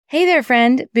Hey there,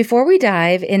 friend. Before we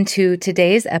dive into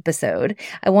today's episode,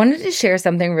 I wanted to share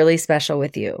something really special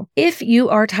with you. If you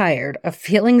are tired of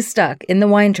feeling stuck in the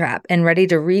wine trap and ready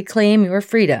to reclaim your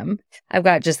freedom, I've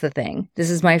got just the thing. This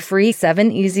is my free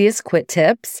 7 Easiest Quit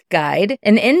Tips guide.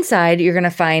 And inside, you're going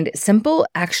to find simple,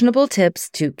 actionable tips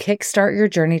to kickstart your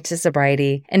journey to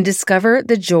sobriety and discover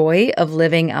the joy of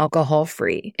living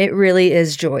alcohol-free. It really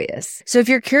is joyous. So if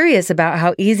you're curious about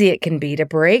how easy it can be to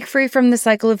break free from the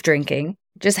cycle of drinking,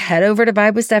 just head over to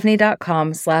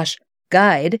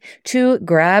vibewithstephanie.com/guide to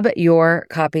grab your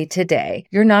copy today.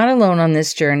 You're not alone on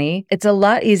this journey. It's a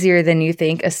lot easier than you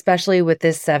think, especially with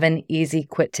this 7 Easy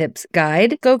Quit Tips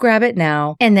guide. Go grab it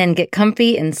now and then get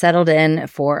comfy and settled in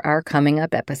for our coming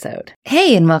up episode.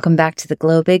 Hey, and welcome back to the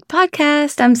Glow Big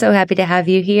podcast. I'm so happy to have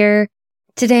you here.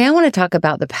 Today, I want to talk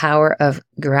about the power of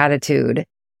gratitude.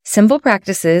 Simple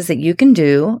practices that you can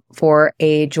do for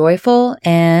a joyful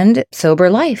and sober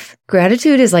life.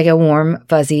 Gratitude is like a warm,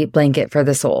 fuzzy blanket for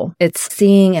the soul. It's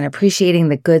seeing and appreciating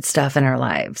the good stuff in our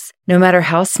lives. No matter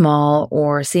how small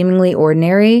or seemingly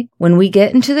ordinary, when we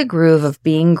get into the groove of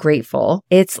being grateful,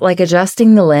 it's like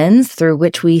adjusting the lens through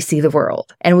which we see the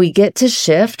world. And we get to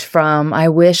shift from, I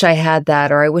wish I had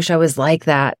that, or I wish I was like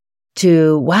that,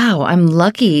 to, wow, I'm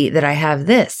lucky that I have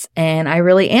this, and I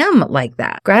really am like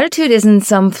that. Gratitude isn't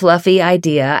some fluffy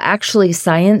idea. Actually,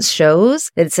 science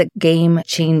shows that it's a game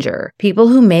changer. People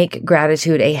who make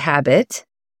gratitude a habit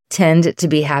tend to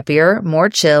be happier, more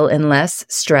chill, and less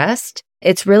stressed.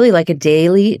 It's really like a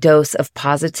daily dose of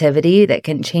positivity that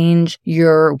can change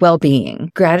your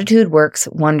well-being. Gratitude works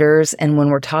wonders, and when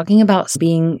we're talking about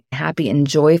being happy and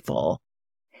joyful,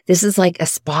 this is like a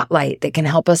spotlight that can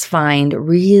help us find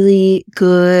really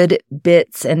good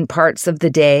bits and parts of the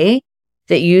day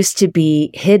that used to be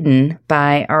hidden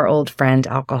by our old friend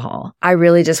alcohol. I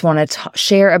really just want to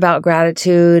share about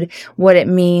gratitude, what it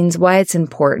means, why it's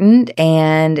important,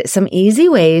 and some easy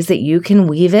ways that you can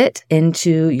weave it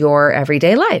into your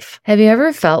everyday life. Have you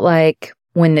ever felt like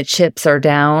when the chips are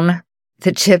down,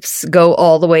 the chips go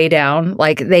all the way down?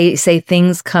 Like they say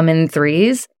things come in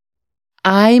threes.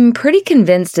 I'm pretty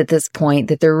convinced at this point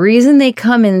that the reason they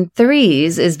come in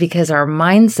threes is because our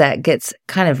mindset gets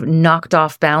kind of knocked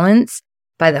off balance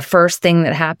by the first thing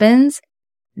that happens,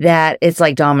 that it's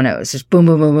like dominoes, just boom,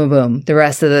 boom, boom, boom, boom. The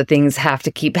rest of the things have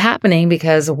to keep happening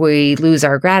because we lose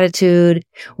our gratitude,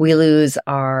 we lose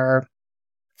our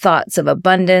thoughts of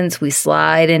abundance, we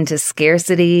slide into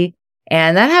scarcity.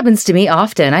 And that happens to me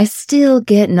often. I still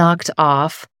get knocked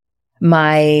off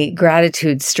my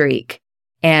gratitude streak.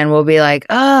 And we'll be like,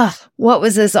 what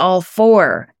was this all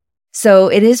for? So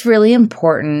it is really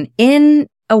important in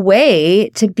a way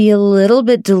to be a little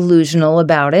bit delusional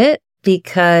about it,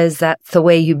 because that's the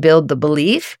way you build the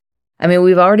belief. I mean,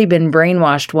 we've already been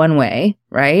brainwashed one way,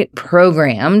 right?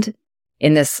 Programmed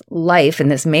in this life, in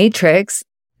this matrix,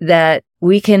 that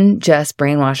we can just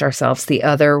brainwash ourselves the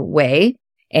other way.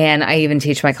 And I even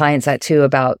teach my clients that too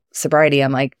about sobriety.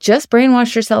 I'm like, just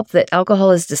brainwash yourself that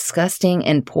alcohol is disgusting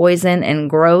and poison and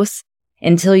gross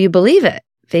until you believe it.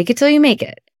 Fake it till you make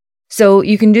it. So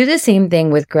you can do the same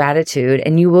thing with gratitude,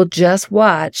 and you will just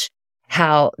watch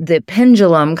how the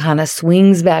pendulum kind of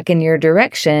swings back in your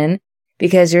direction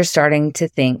because you're starting to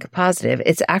think positive.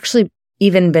 It's actually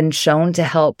even been shown to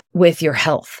help with your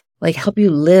health, like help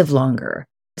you live longer.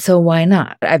 So why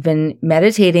not? I've been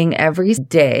meditating every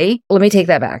day. Let me take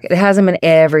that back. It hasn't been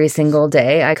every single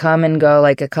day. I come and go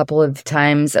like a couple of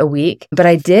times a week. But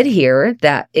I did hear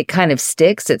that it kind of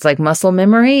sticks. It's like muscle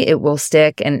memory. It will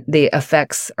stick, and the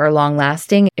effects are long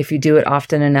lasting if you do it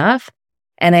often enough.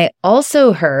 And I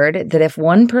also heard that if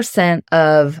 1%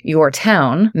 of your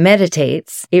town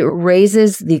meditates, it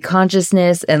raises the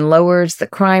consciousness and lowers the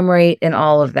crime rate and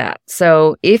all of that.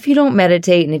 So if you don't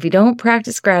meditate and if you don't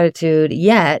practice gratitude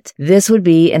yet, this would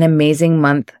be an amazing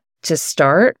month to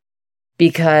start,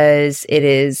 because it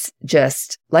is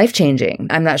just life-changing.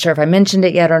 I'm not sure if I mentioned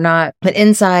it yet or not, but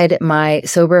inside my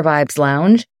Sober Vibes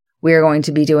Lounge, we are going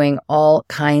to be doing all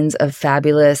kinds of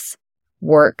fabulous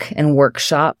work and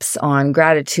workshops on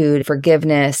gratitude,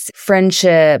 forgiveness,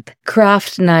 friendship,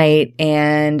 craft night,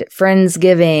 and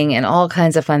Friendsgiving, and all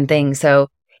kinds of fun things. So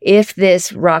if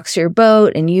this rocks your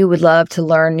boat and you would love to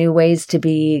learn new ways to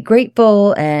be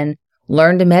grateful and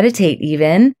learn to meditate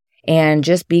even, and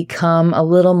just become a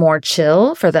little more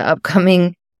chill for the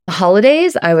upcoming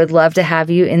holidays, I would love to have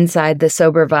you inside the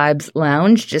Sober Vibes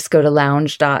Lounge. Just go to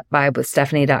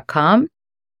lounge.vibewithstephanie.com.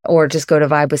 Or just go to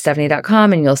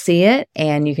vibewithstephanie.com and you'll see it,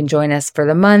 and you can join us for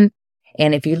the month.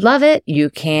 And if you love it, you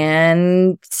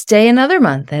can stay another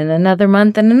month and another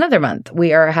month and another month.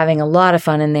 We are having a lot of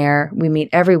fun in there. We meet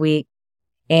every week,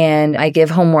 And I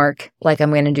give homework like I'm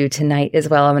going to do tonight as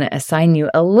well. I'm going to assign you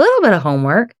a little bit of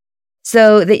homework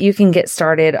so that you can get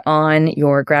started on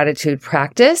your gratitude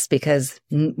practice, because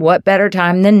what better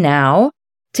time than now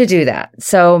to do that?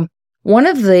 So one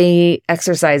of the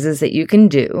exercises that you can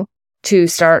do to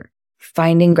start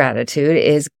finding gratitude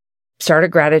is start a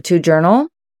gratitude journal.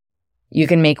 You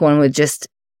can make one with just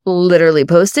literally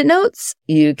Post-it notes.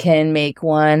 You can make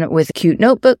one with cute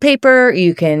notebook paper.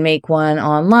 You can make one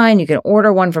online. You can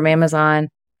order one from Amazon,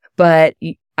 but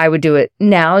I would do it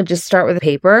now. Just start with a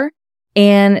paper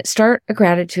and start a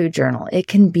gratitude journal. It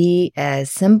can be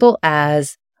as simple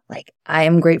as like, I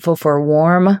am grateful for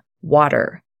warm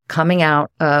water coming out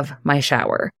of my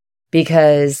shower,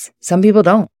 because some people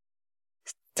don't.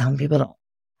 Some people don't.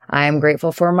 I am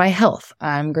grateful for my health.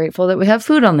 I'm grateful that we have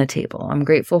food on the table. I'm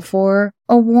grateful for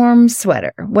a warm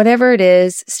sweater. Whatever it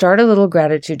is, start a little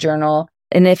gratitude journal.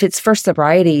 And if it's for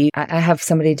sobriety, I have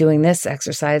somebody doing this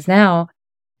exercise now,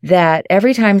 that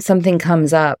every time something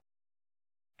comes up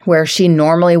where she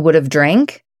normally would have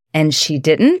drank and she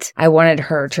didn't, I wanted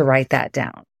her to write that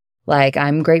down. Like,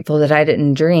 I'm grateful that I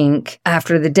didn't drink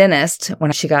after the dentist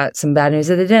when she got some bad news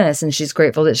at the dentist, and she's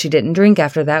grateful that she didn't drink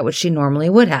after that, which she normally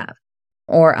would have.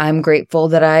 Or I'm grateful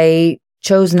that I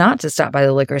chose not to stop by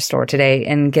the liquor store today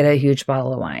and get a huge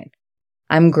bottle of wine.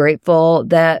 I'm grateful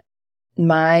that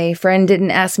my friend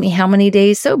didn't ask me how many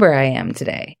days sober I am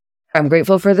today. I'm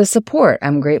grateful for the support.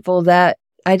 I'm grateful that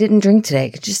I didn't drink today.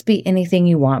 It could just be anything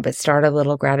you want, but start a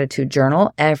little gratitude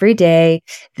journal every day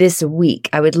this week.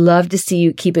 I would love to see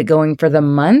you keep it going for the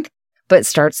month, but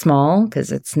start small,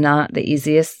 because it's not the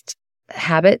easiest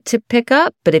habit to pick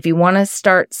up. But if you want to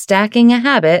start stacking a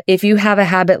habit, if you have a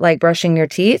habit like brushing your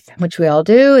teeth, which we all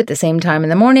do at the same time in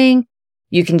the morning,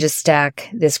 you can just stack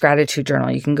this gratitude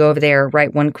journal. You can go over there,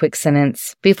 write one quick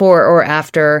sentence before or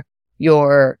after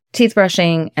your teeth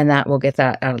brushing, and that will get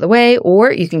that out of the way.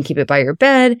 Or you can keep it by your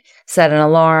bed, set an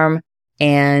alarm,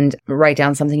 and write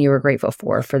down something you were grateful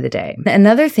for the day.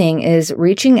 Another thing is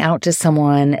reaching out to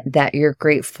someone that you're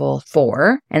grateful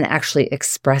for and actually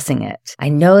expressing it. I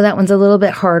know that one's a little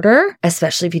bit harder,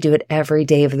 especially if you do it every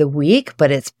day of the week, but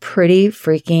it's pretty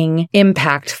freaking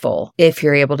impactful if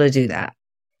you're able to do that.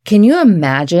 Can you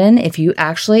imagine if you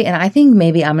actually, and I think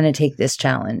maybe I'm going to take this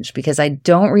challenge because I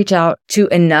don't reach out to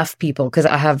enough people, because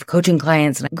I have coaching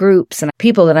clients and groups and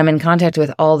people that I'm in contact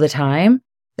with all the time,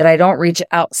 that I don't reach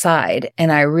outside,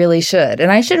 and I really should.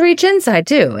 And I should reach inside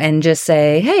too and just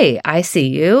say, hey, I see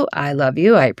you. I love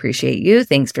you. I appreciate you.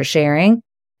 Thanks for sharing.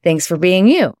 Thanks for being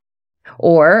you.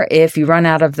 Or if you run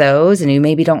out of those and you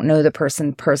maybe don't know the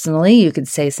person personally, you could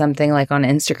say something like on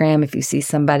Instagram, if you see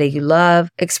somebody you love,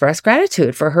 express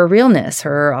gratitude for her realness,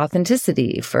 her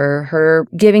authenticity, for her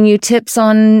giving you tips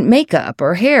on makeup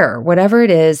or hair, whatever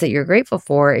it is that you're grateful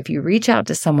for. If you reach out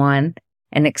to someone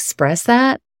and express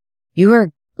that, you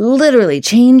are literally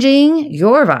changing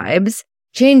your vibes,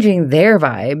 changing their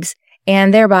vibes,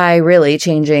 and thereby really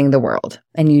changing the world.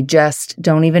 And you just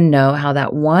don't even know how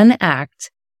that one act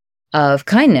of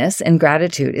kindness and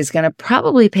gratitude is going to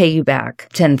probably pay you back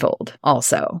tenfold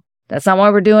also. That's not why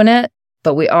we're doing it,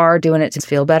 but we are doing it to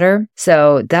feel better.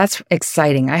 So that's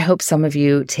exciting. I hope some of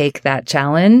you take that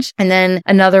challenge. And then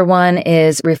another one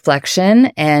is reflection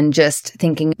and just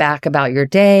thinking back about your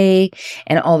day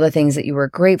and all the things that you were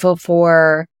grateful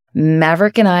for.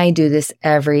 Maverick and I do this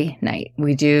every night.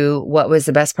 We do what was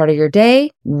the best part of your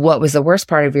day, what was the worst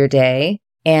part of your day,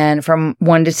 and from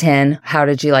 1 to 10, how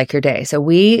did you like your day? So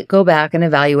we go back and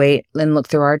evaluate and look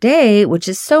through our day, which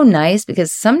is so nice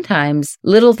because sometimes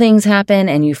little things happen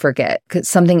and you forget. 'Cause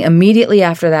something immediately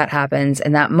after that happens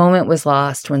and that moment was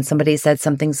lost when somebody said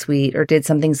something sweet or did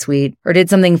something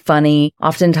funny.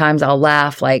 Oftentimes I'll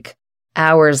laugh like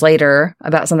hours later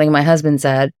about something my husband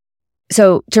said.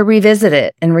 So to revisit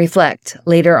it and reflect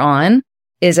later on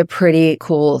is a pretty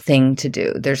cool thing to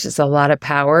do. There's just a lot of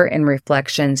power in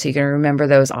reflection, so you can remember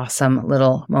those awesome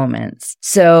little moments.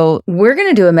 So we're going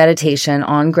to do a meditation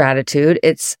on gratitude.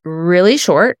 It's really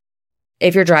short.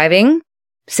 If you're driving,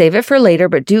 save it for later,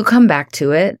 but do come back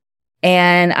to it.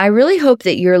 And I really hope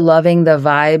that you're loving the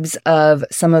vibes of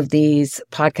some of these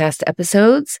podcast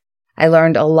episodes. I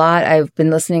learned a lot. I've been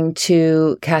listening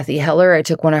to Kathy Heller. I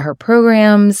took one of her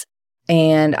programs,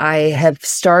 and I have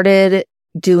started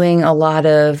doing a lot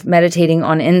of meditating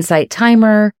on Insight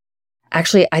Timer.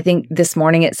 Actually, I think this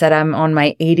morning it said I'm on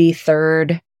my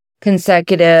 83rd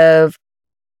consecutive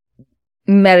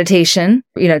meditation,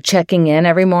 checking in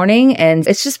every morning. And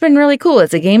it's just been really cool.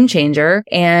 It's a game changer.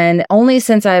 And only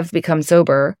since I've become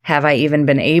sober have I even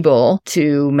been able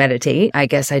to meditate. I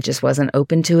guess I just wasn't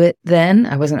open to it then.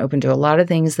 I wasn't open to a lot of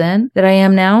things then that I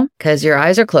am now, because your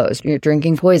eyes are closed. You're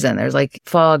drinking poison. There's like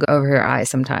fog over your eyes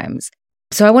sometimes.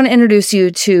 So I want to introduce you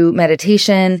to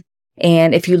meditation.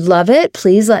 And if you love it,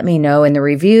 please let me know in the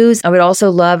reviews. I would also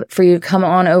love for you to come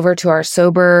on over to our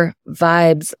Sober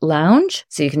Vibes Lounge.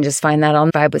 So you can just find that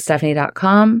on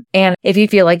vibewithstephanie.com. And if you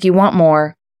feel like you want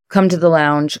more, come to the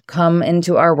lounge, come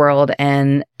into our world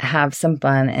and have some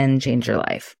fun and change your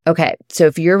life. Okay, so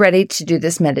if you're ready to do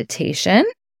this meditation,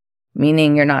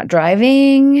 meaning you're not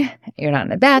driving, you're not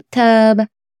in a bathtub,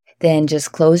 then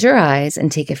just close your eyes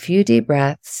and take a few deep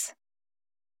breaths.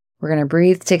 We're going to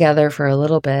breathe together for a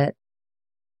little bit.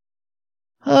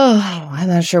 Oh, I'm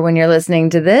not sure when you're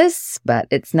listening to this, but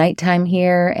it's nighttime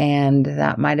here, and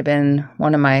that might have been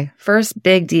one of my first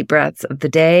big deep breaths of the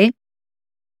day.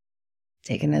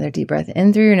 Take another deep breath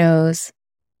in through your nose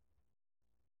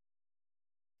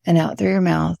and out through your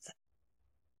mouth.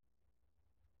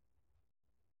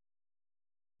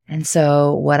 And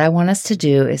so what I want us to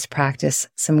do is practice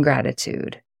some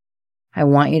gratitude. I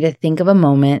want you to think of a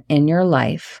moment in your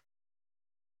life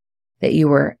that you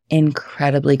were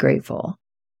incredibly grateful.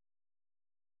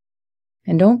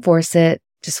 And don't force it.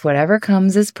 Just whatever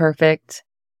comes is perfect.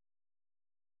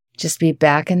 Just be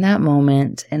back in that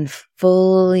moment and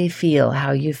fully feel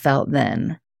how you felt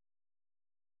then.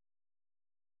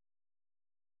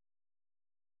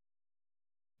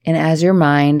 And as your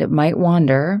mind might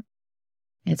wander,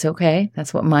 it's okay.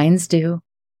 That's what minds do.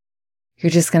 You're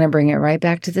just going to bring it right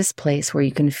back to this place where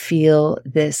you can feel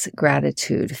this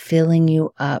gratitude filling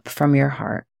you up from your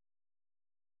heart.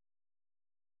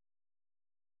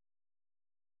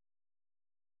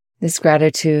 This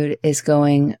gratitude is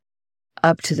going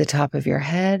up to the top of your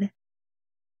head,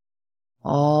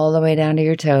 all the way down to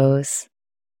your toes.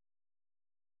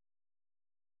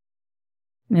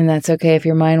 And that's okay if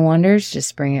your mind wanders,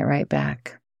 just bring it right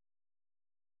back.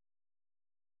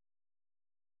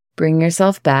 Bring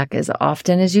yourself back as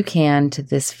often as you can to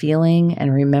this feeling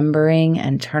and remembering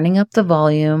and turning up the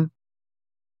volume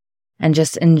and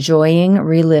just enjoying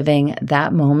reliving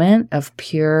that moment of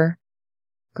pure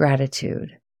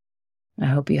gratitude. I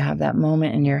hope you have that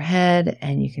moment in your head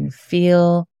and you can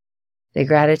feel the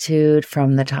gratitude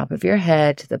from the top of your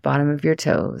head to the bottom of your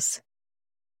toes.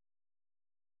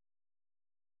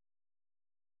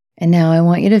 And now I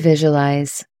want you to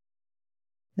visualize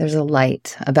there's a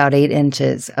light about 8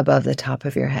 inches above the top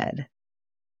of your head.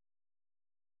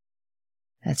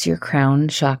 That's your crown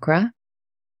chakra.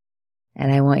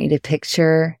 And I want you to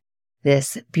picture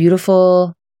this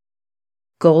beautiful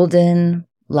golden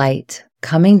light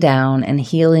coming down and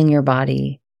healing your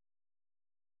body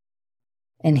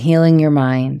and healing your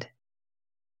mind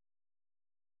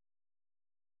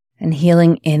and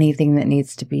healing anything that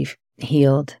needs to be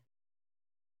healed.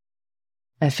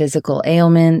 A physical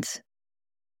ailment,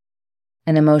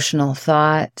 an emotional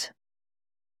thought,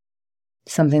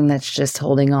 something that's just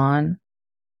holding on.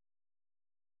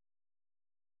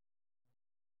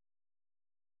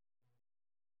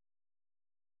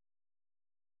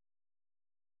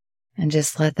 And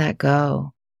just let that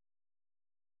go.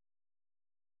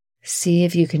 See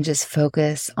if you can just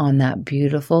focus on that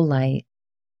beautiful light.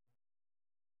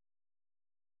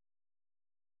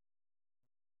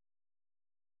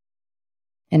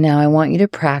 And now I want you to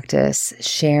practice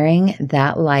sharing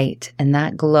that light and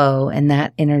that glow and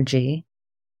that energy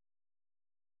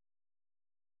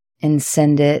and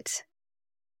send it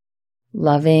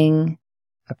loving,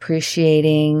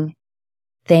 appreciating,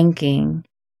 thanking.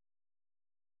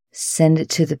 Send it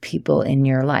to the people in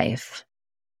your life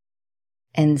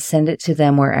and send it to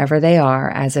them wherever they are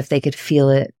as if they could feel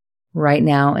it right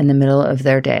now in the middle of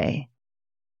their day.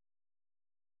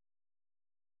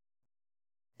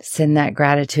 Send that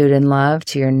gratitude and love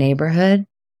to your neighborhood.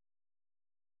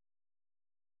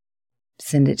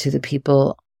 Send it to the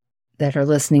people that are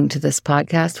listening to this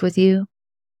podcast with you.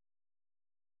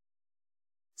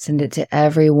 Send it to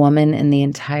every woman in the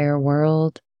entire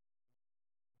world.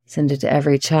 Send it to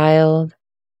every child.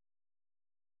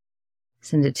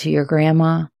 Send it to your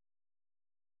grandma.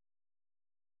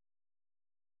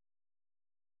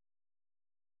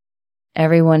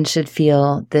 Everyone should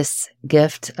feel this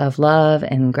gift of love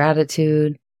and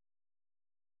gratitude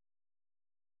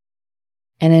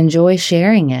and enjoy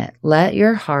sharing it. Let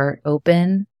your heart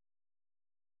open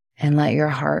and let your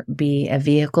heart be a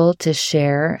vehicle to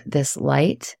share this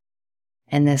light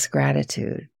and this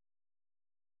gratitude.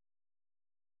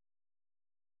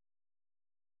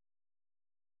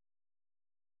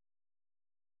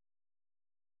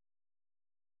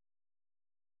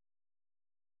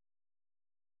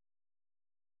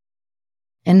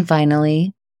 And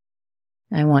finally,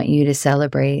 I want you to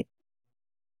celebrate.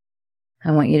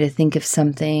 I want you to think of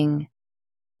something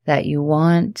that you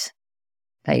want,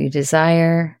 that you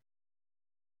desire,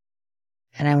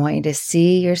 and I want you to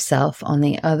see yourself on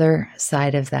the other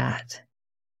side of that.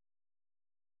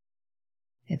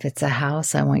 If it's a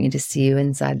house, I want you to see you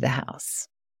inside the house.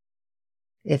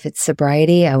 If it's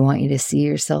sobriety, I want you to see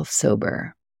yourself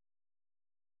sober.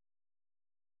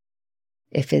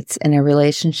 If it's in a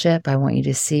relationship, I want you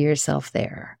to see yourself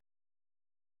there.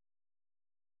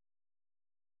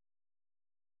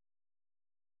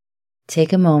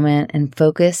 Take a moment and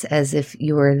focus as if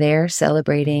you were there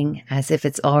celebrating, as if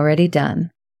it's already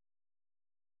done.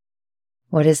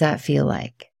 What does that feel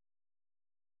like?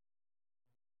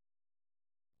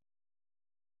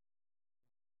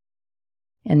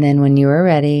 And then when you are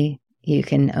ready, you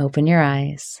can open your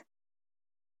eyes.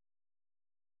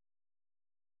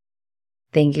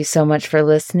 Thank you so much for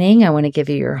listening. I want to give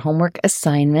you your homework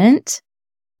assignment.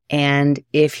 And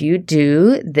if you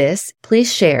do this,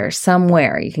 please share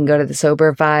somewhere. You can go to the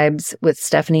Sober Vibes with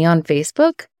Stephanie on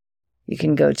Facebook. You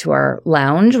can go to our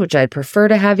lounge, which I'd prefer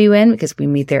to have you in because we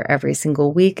meet there every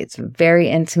single week. It's very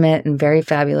intimate and very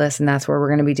fabulous. And that's where we're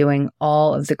going to be doing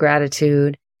all of the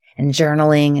gratitude and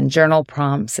journaling and journal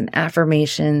prompts and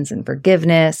affirmations and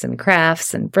forgiveness and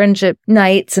crafts and friendship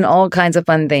nights and all kinds of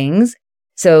fun things.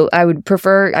 So I would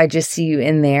prefer I just see you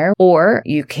in there, or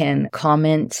you can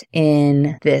comment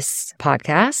in this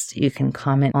podcast. You can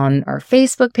comment on our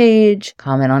Facebook page,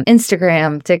 comment on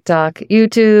Instagram, TikTok,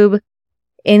 YouTube,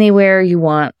 anywhere you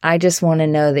want. I just want to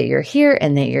know that you're here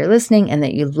and that you're listening and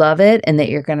that you love it and that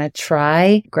you're going to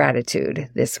try gratitude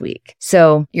this week.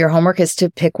 So your homework is to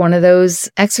pick one of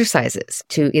those exercises,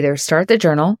 to either start the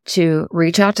journal, to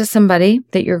reach out to somebody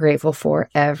that you're grateful for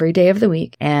every day of the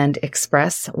week and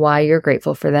express why you're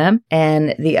grateful for them.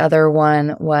 And the other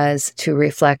one was to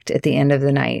reflect at the end of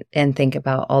the night and think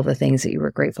about all the things that you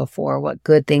were grateful for, what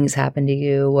good things happened to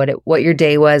you, what your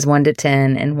day was 1 to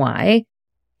 10 and why.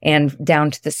 And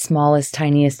down to the smallest,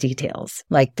 tiniest details,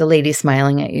 like the lady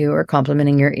smiling at you or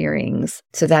complimenting your earrings.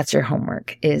 So that's your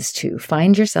homework, is to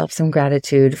find yourself some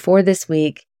gratitude for this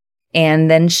week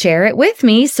and then share it with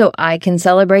me so I can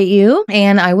celebrate you.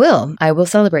 And I will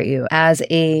celebrate you. As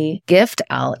a gift,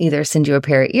 I'll either send you a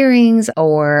pair of earrings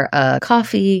or a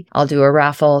coffee. I'll do a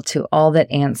raffle to all that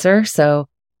answer. So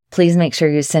please make sure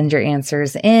you send your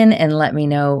answers in and let me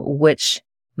know which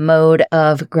mode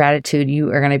of gratitude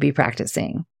you are going to be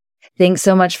practicing. Thanks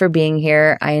so much for being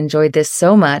here. I enjoyed this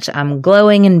so much. I'm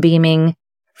glowing and beaming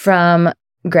from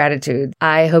gratitude.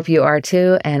 I hope you are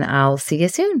too, and I'll see you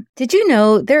soon. Did you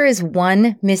know there is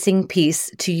one missing piece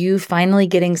to you finally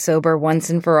getting sober once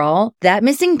and for all? That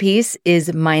missing piece is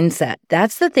mindset.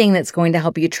 That's the thing that's going to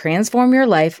help you transform your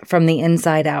life from the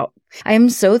inside out. I am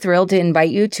so thrilled to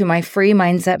invite you to my free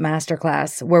Mindset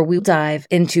Masterclass, where we dive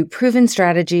into proven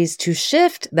strategies to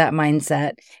shift that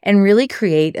mindset and really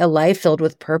create a life filled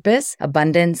with purpose,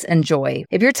 abundance, and joy.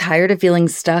 If you're tired of feeling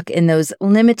stuck in those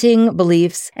limiting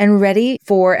beliefs and ready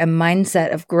for a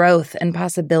mindset of growth and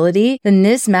possibility, then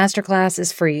this masterclass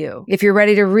is for you. If you're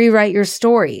ready to rewrite your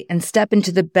story and step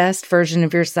into the best version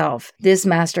of yourself, this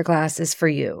masterclass is for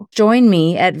you. Join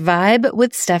me at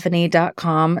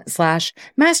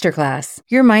vibewithstephanie.com/masterclass.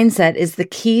 Your mindset is the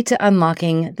key to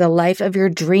unlocking the life of your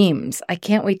dreams. I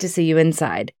can't wait to see you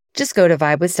inside. Just go to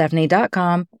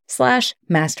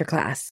vibewithstephanie.com/masterclass.